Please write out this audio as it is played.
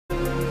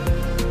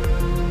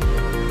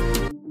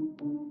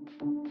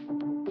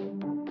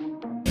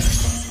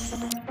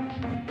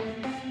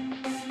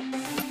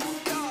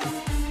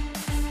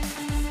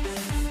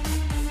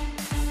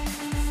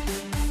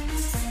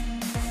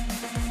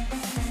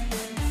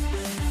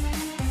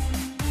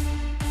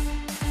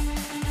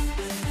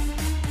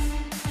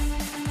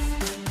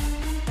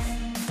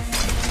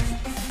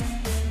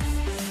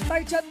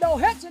Tay chân đâu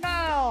hết thế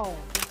nào?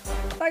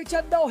 Tay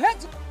chân đâu hết?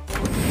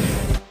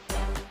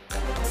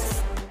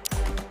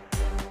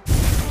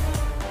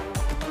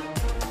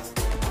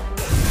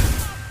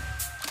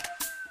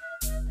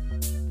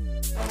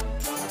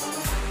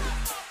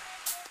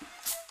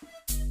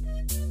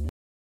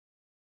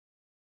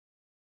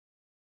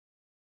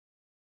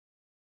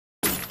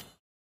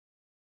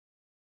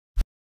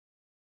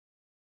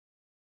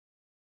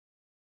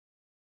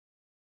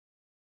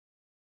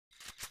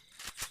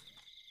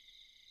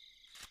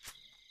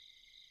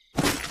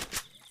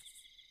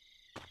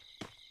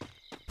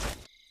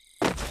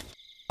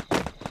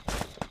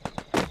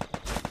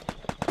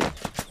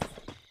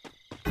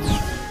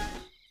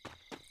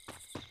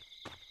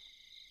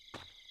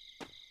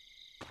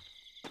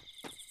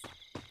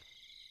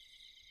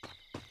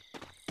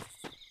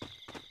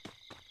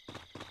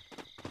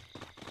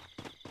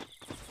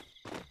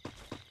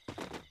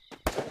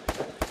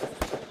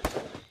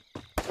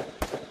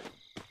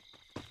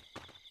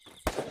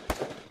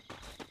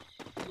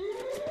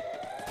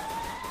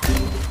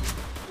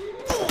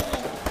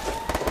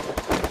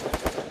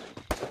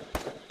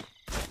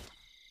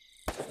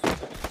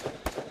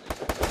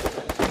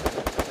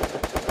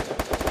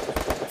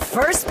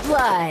 First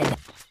blood.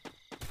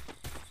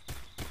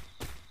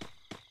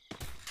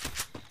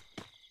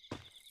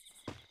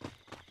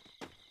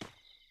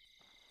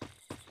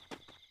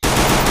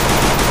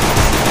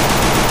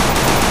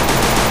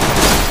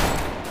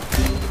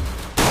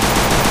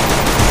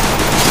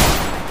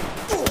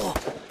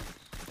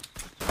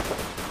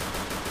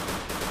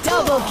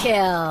 Double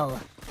kill.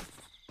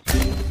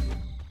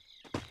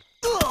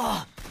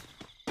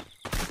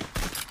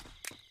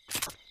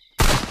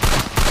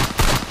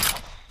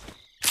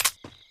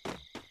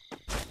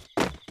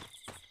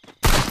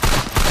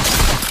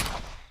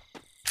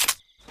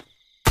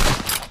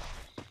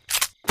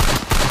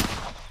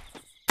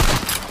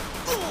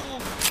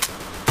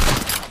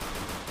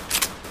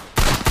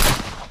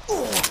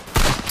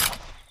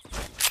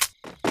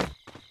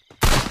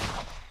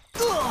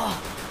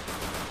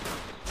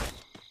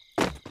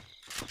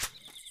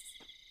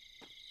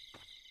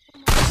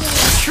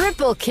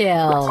 Triple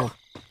kill.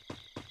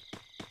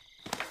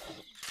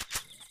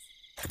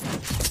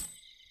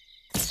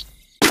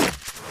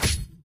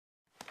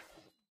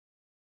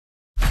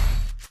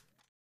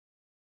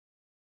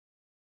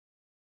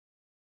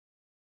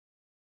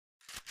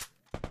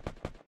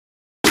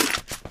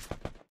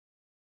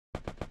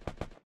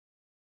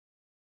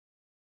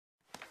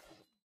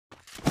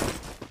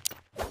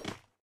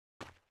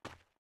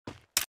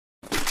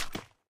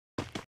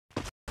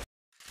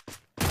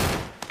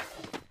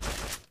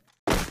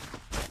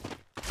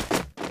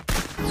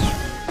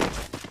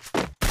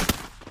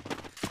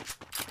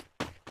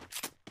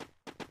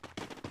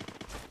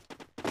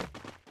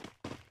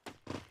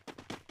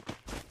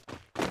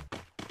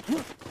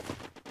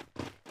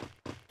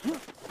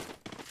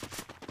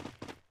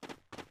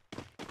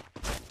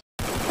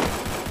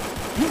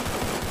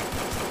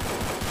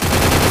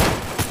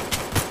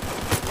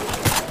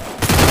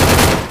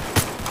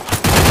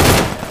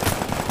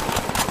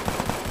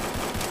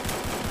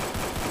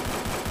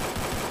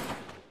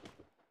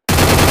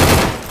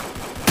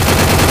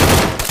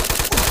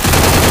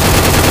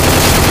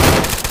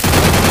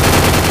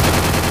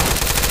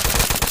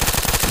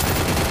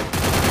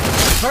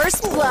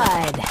 First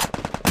blood.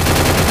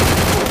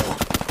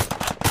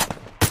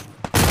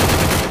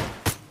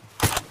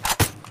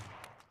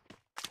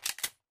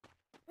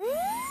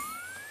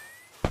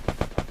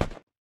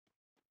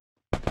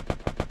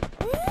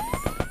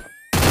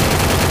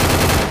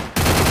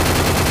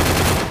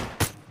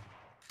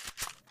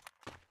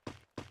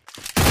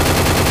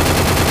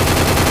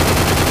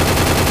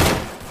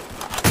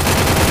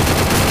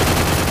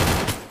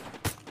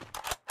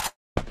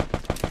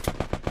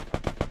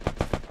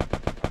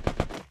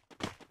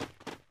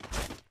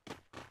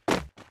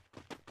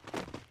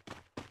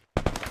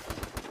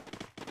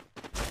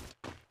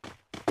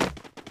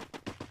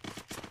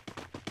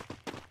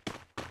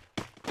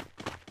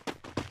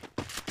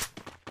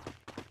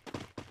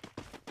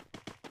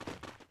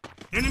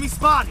 Enemy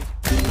spotted!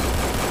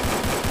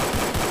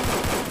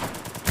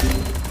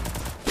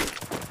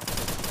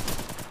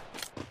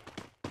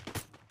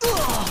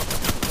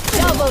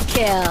 Double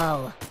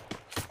kill.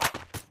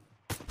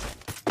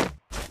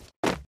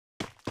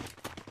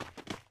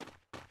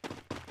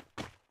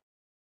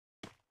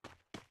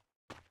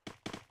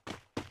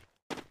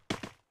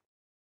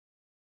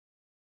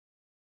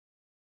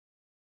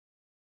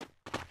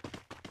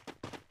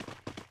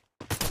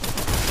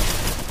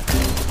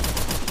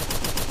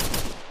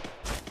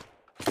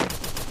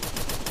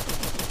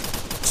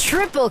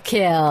 Triple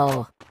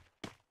kill.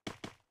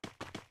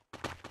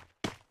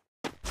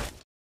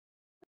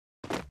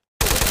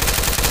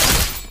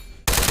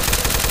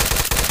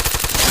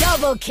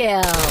 Double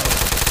kill.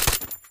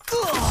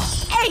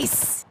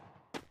 Ace.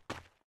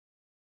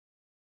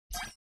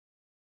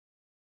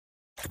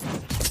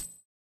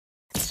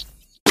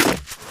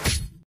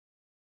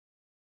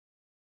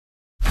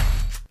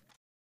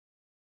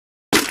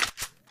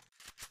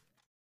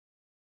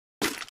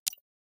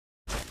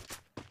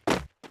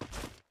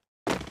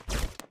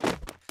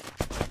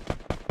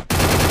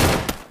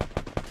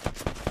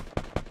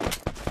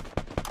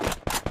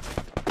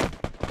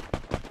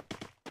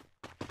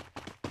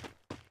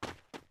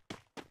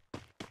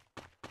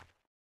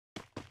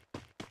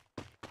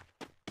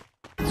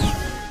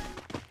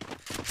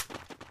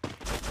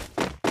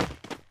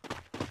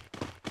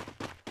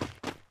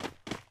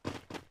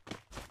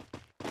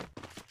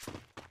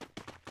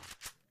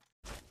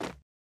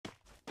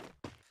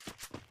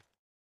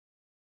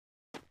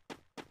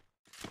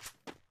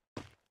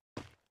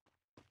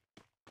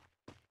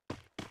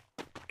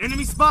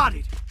 Enemy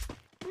spotted!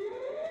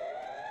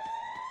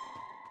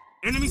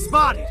 Enemy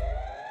spotted!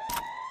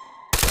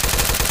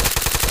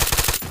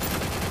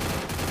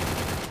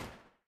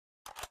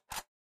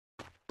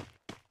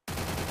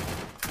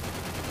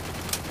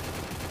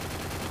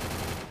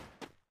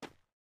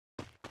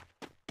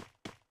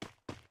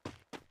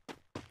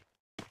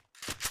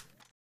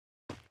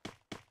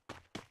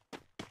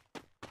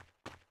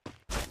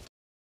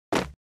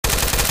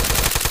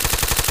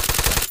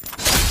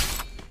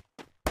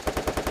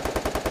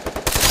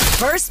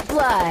 First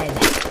blood.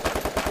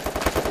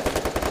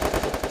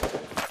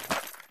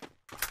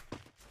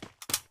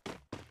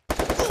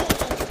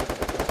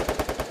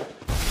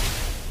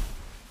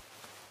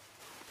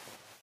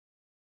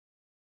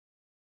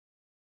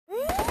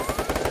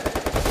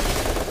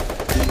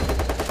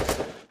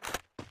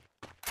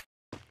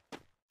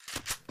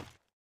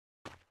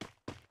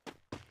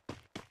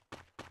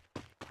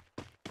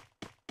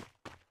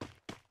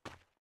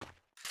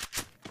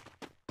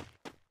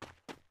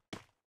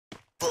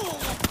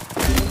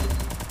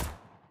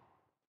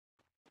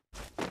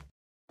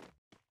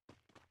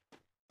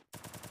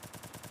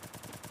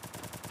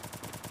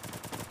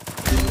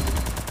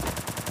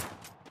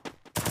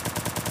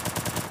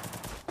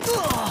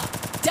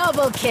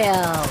 Double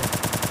kill.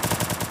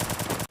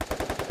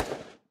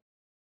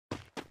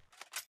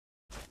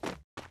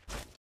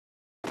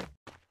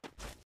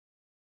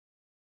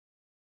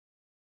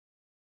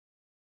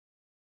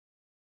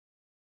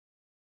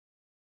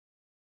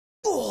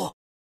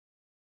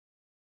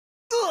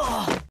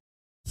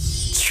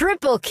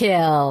 Triple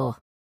kill.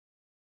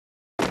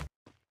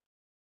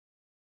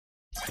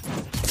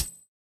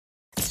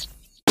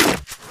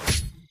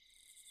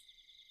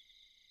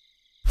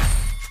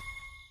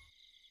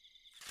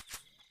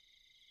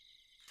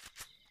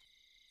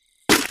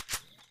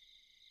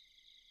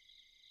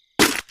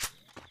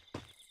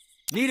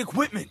 Need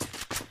equipment!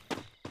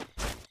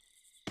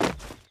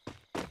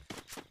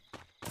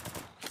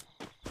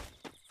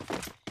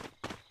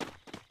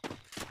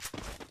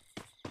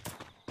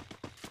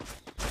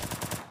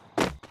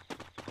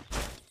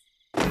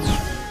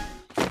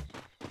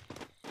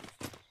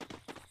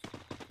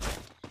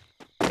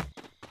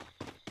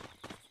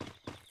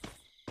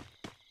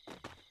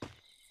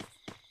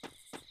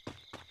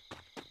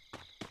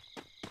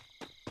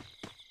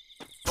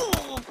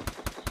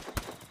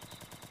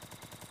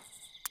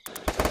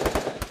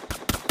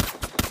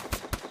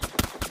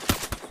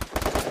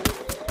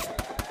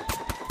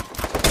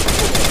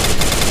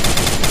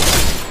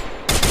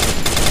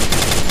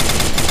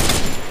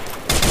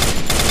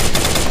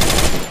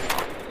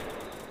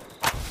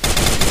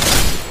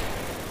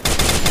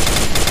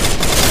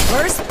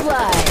 First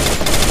blood.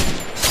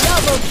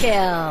 Double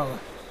kill.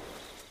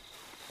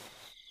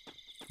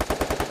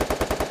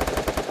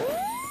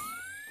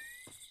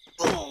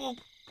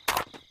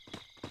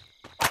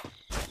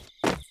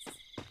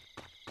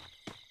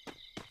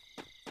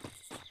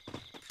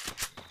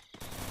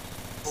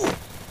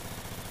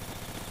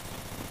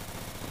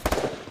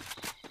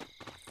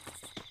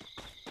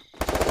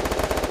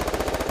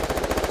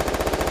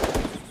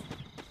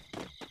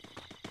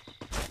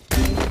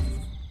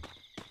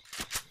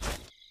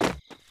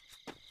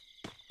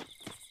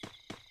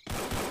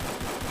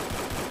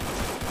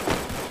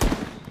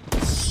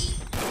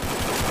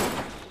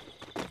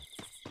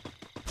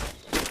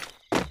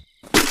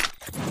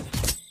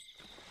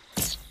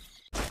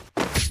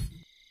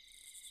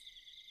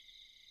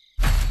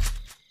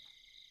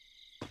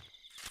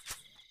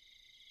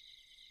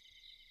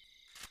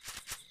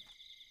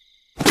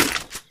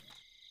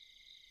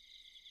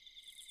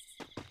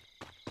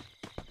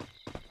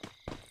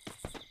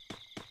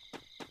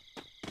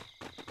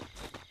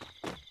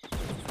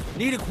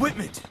 Need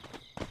equipment!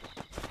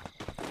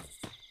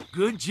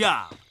 Good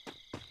job!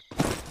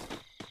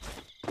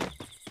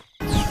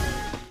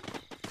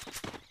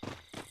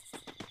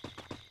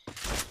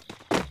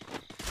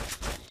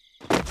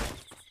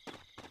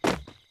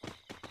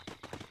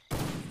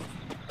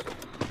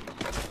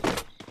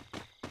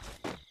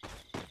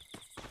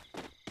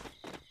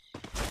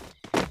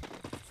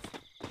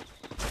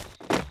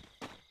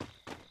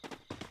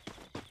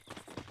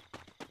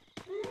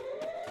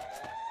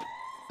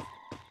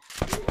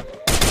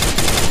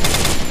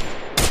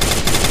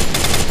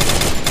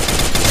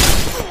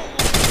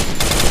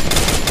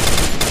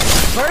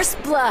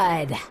 First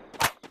blood.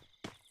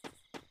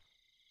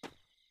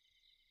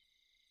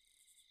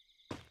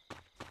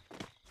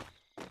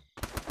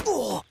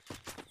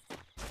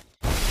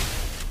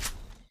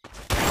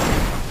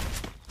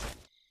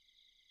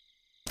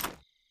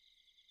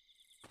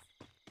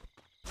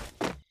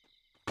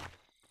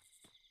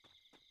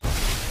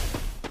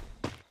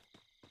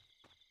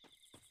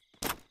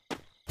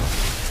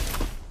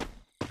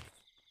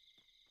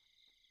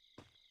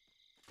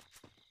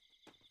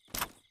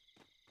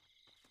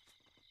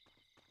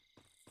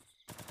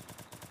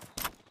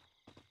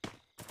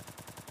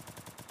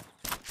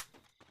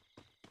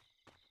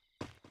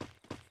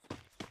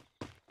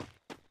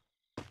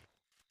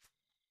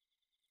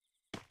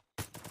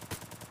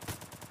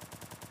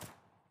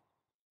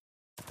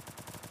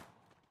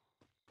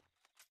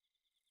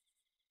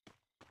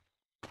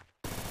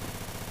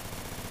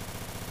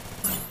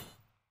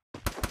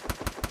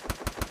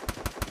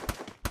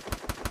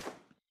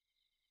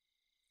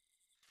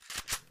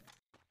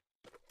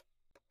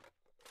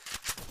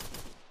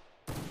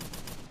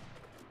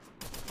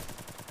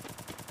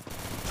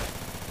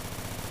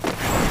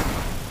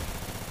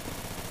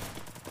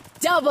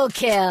 Double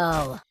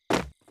kill.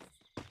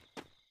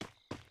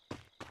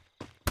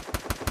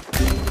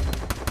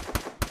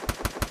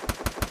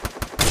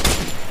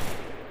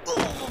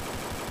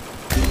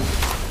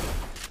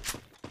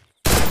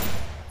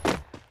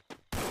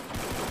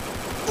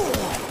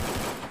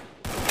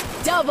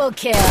 Double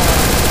kill.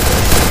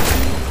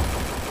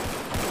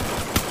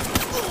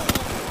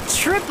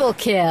 Triple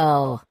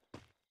kill.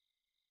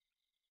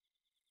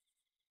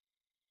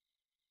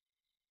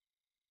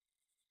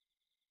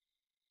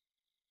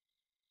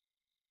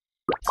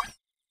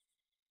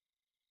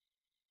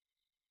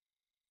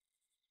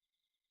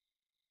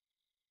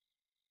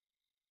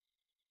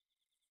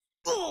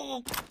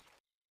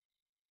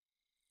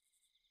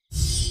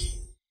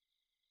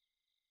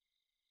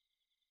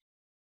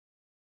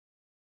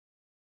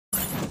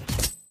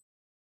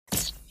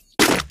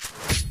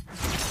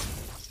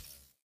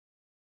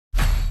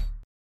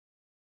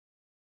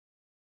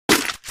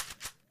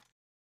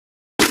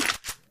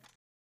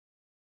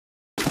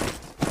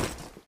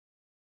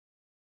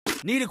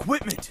 Need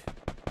equipment.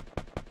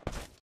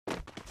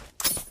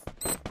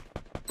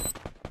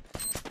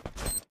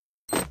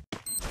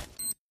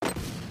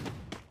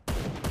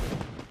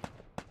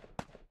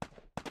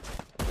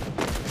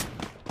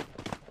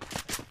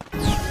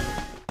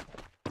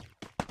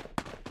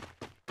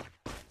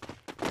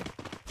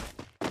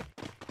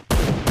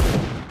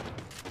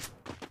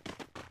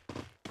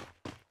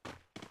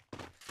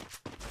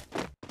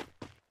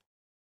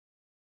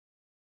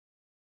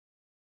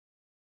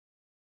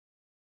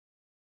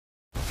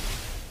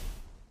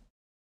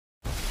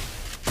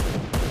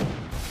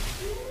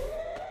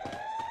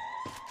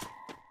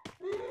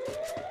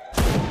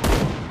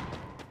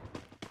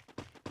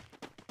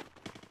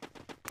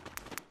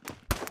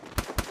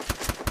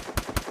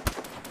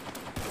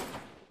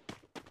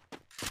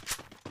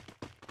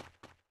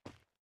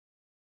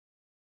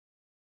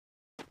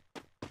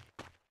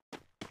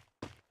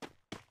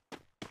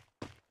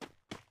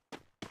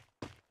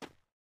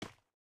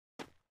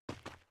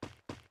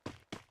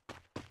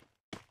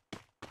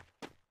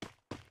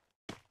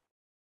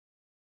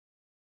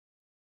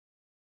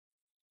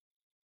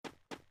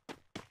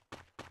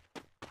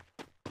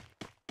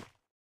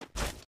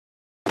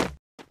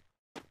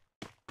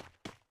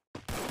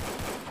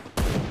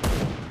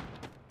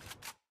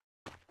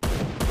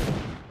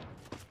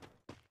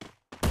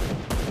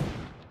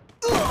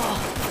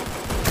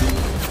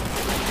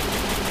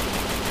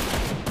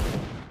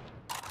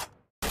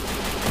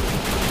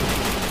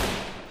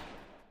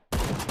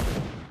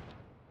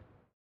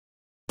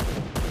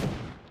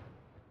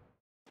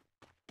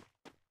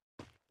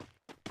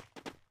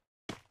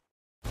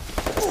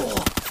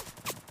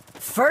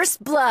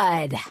 First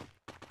blood.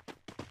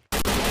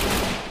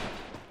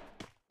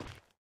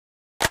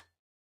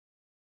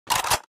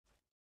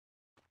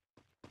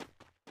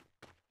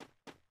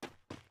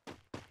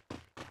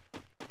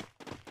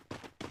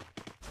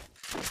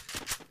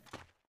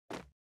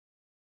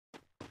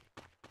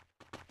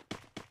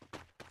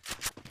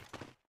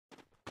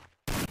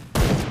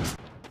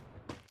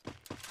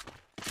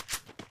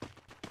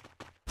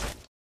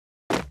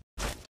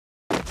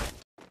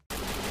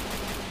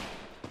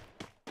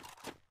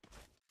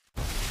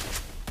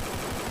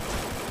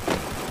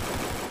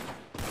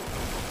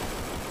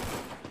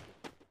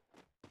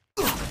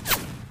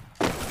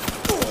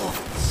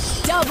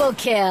 Double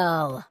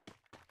kill.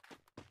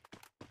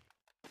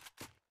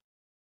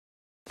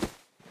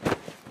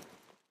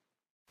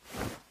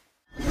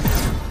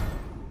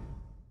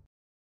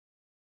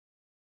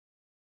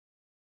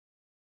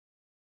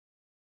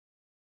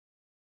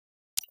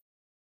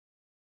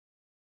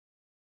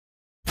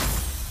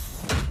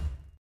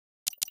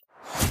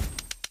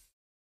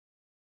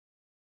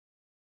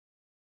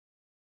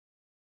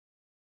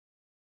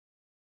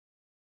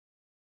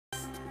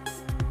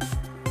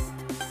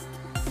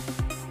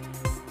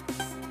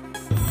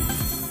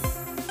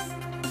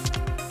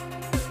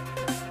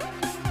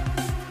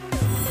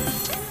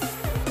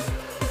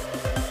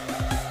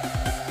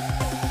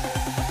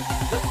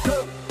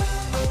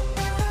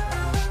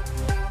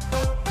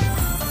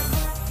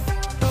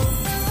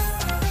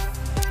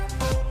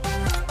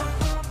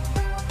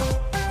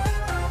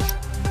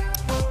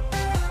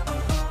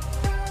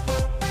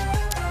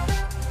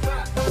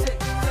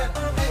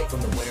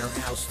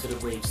 To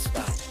the rave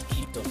spot,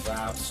 keep the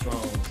vibe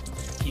strong,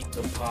 keep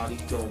the party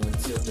going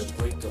till the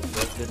break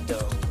of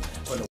dawn.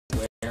 From the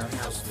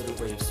warehouse to the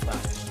rave spot,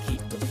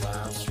 keep the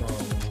vibe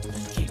strong,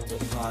 keep the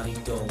party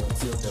going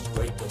till the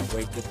break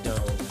of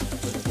dawn.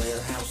 From the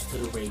warehouse to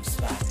the rave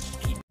spot,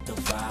 keep the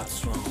vibe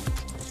strong,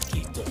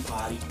 keep the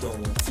party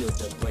going till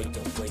the break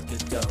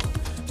of dawn.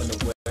 From the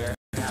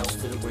warehouse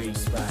to the rave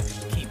spot,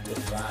 keep the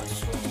vibe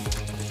strong,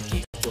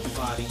 keep the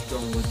party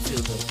going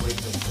till the break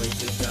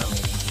of dawn.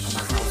 I'm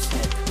a house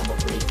head, I'm a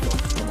raver,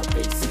 I'm a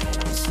bass head,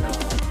 I'm a snob.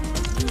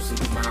 Music,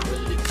 my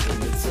religion,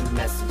 it's a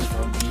message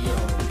from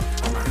beyond.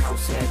 I'm a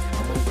house head,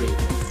 I'm a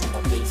raver, I'm a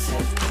bass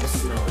head, I'm a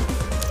snob.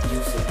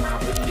 Music, my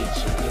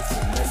religion, it's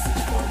a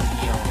message from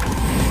beyond.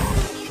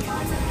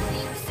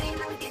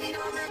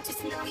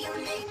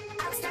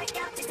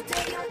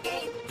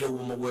 Yo,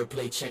 I'm a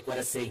wordplay, check what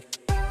I say.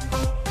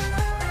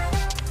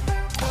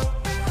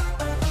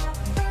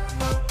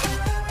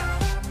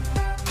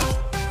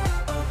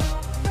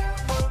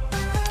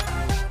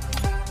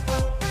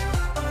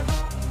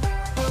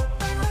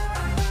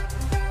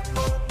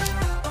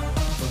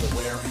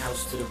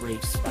 warehouse to the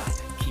rave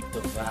spot. Keep the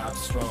vibe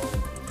strong.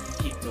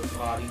 Keep the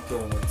party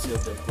going till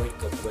the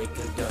break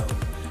of dawn.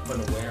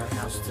 From the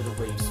warehouse to the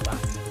rave spot.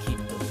 Keep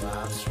the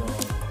vibe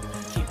strong.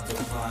 Keep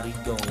the party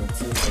going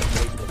till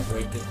the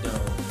break of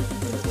dawn.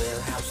 From the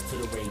warehouse to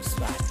the rave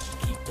spot.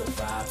 Keep the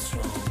vibe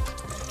strong.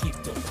 Keep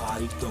the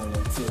party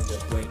going till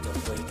the break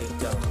of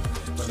dawn.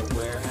 From the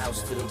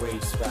warehouse to the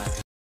rave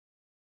spot.